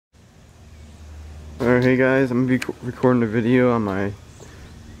Alright, hey guys, I'm going to be recording a video on my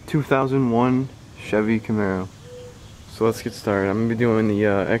 2001 Chevy Camaro. So let's get started. I'm going to be doing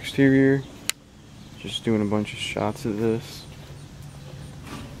the exterior, just doing a bunch of shots of this.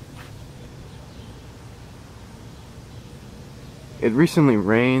 It recently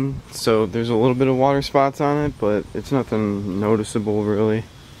rained, so there's a little bit of water spots on it, but it's nothing noticeable really.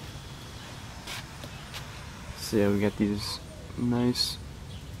 So yeah, we got these nice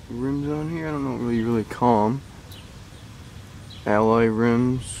rims on here. I don't know what you really call them. Alloy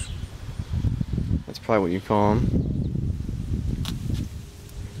rims. That's probably what you call them.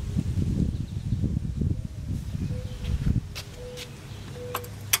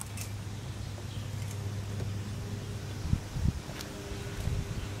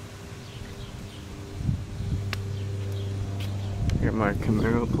 Got my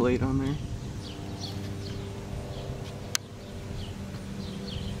Camaro plate on there.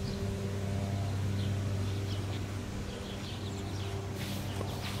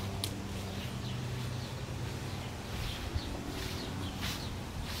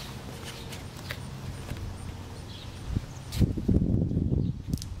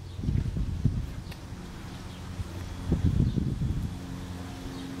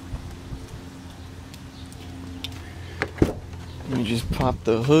 You just pop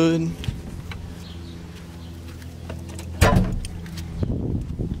the hood.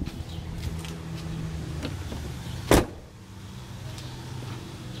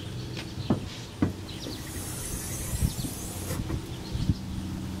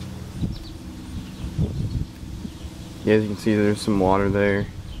 Yeah, as you can see, there's some water there.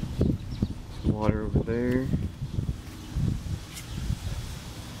 Some water over there.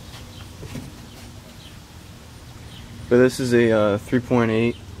 But this is a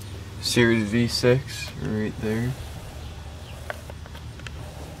 3.8 Series V6 right there.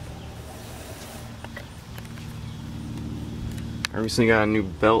 I recently got a new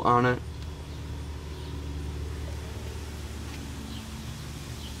belt on it.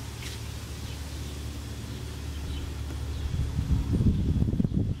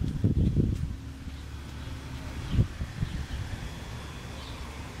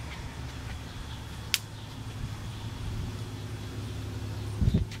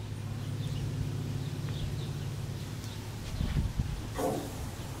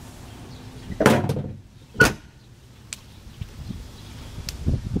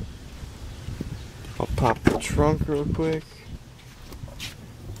 I'll pop the trunk real quick.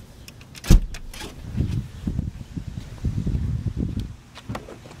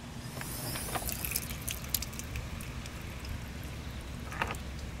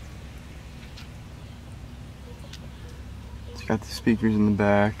 It's got the speakers in the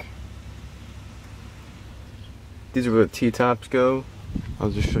back. These are where the T-tops go.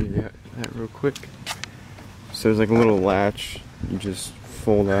 I'll just show you that real quick. So there's like a little latch you just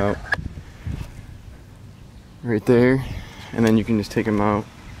fold out right there, and then you can just take them out,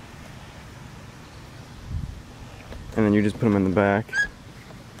 and then you just put them in the back,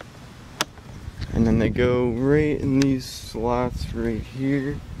 and then they go right in these slots right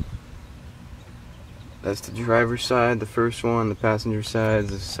here. That's the driver's side, the first one. The passenger side is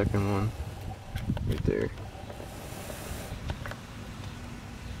the second one right there.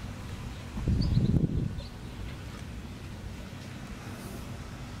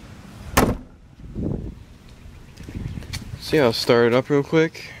 So yeah, I'll start it up real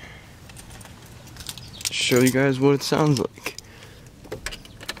quick, show you guys what it sounds like.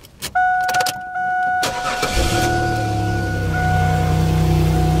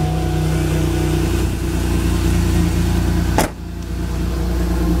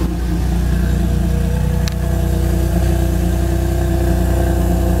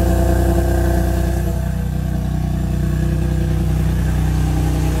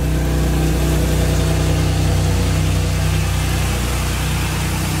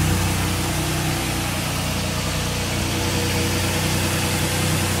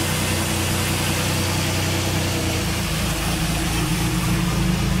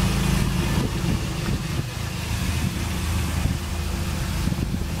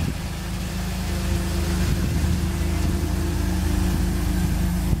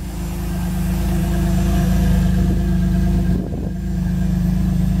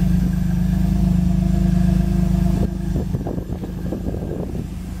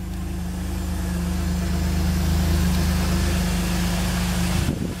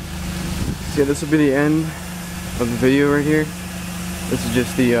 So yeah, this will be the end of the video right here. This is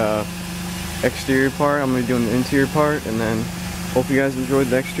just the exterior part. I'm going to be doing the interior part, and then hope you guys enjoyed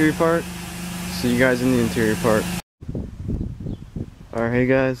the exterior part. See you guys in the interior part. Alright, hey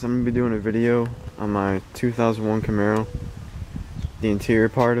guys, I'm going to be doing a video on my 2001 Camaro. The interior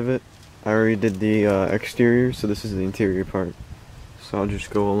part of it. I already did the exterior, so this is the interior part. So I'll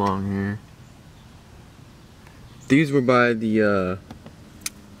just go along here. These were by the,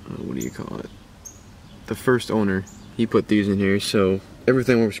 what do you call it? The first owner. He put these in here, so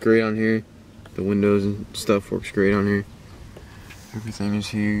everything works great on here. The windows and stuff works great on here. Everything is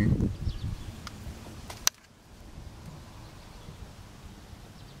here.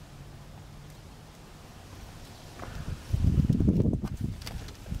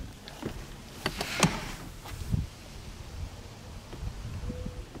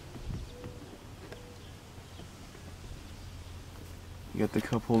 You got the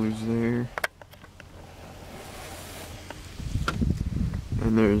cup holders there.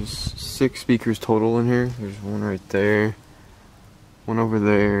 And there's 6 speakers total in here. There's one right there, one over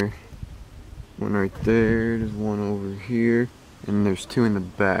there, one right there, there's one over here, and there's 2 in the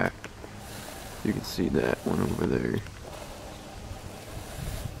back. You can see that one over there.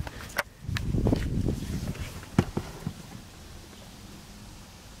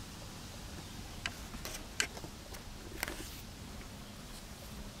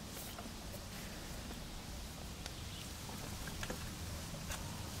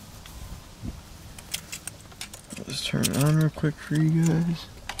 Let's turn it on real quick for you guys.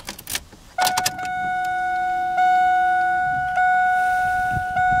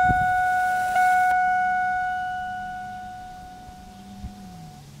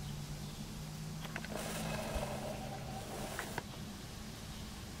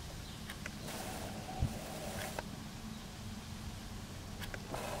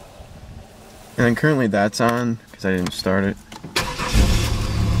 And then currently that's on because I didn't start it.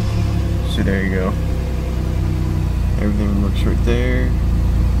 So there you go. Everything looks right there.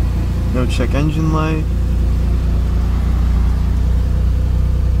 No check engine light.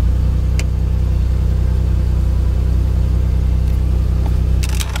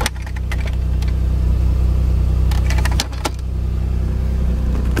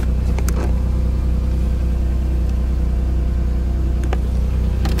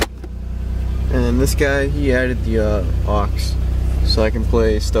 And then this guy, he added the aux, so I can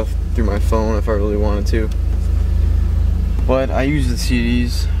play stuff through my phone if I really wanted to. But I use the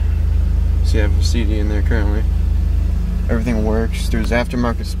CDs. See, I have a CD in there currently. Everything works. There's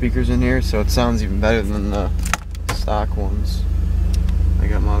aftermarket speakers in here, so it sounds even better than the stock ones. I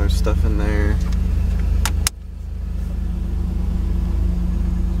got my other stuff in there.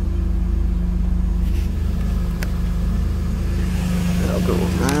 And I'll go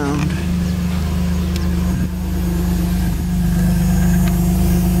around.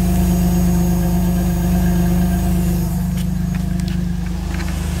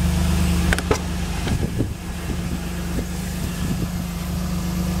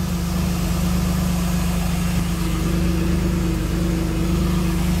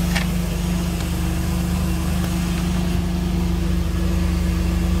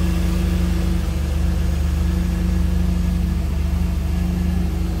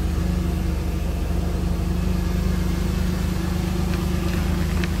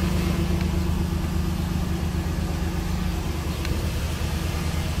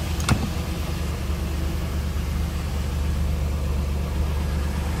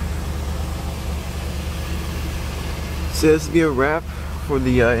 So this will be a wrap for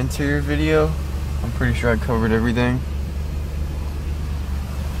the interior video. I'm pretty sure I covered everything.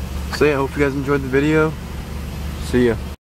 So yeah, I hope you guys enjoyed the video. See ya.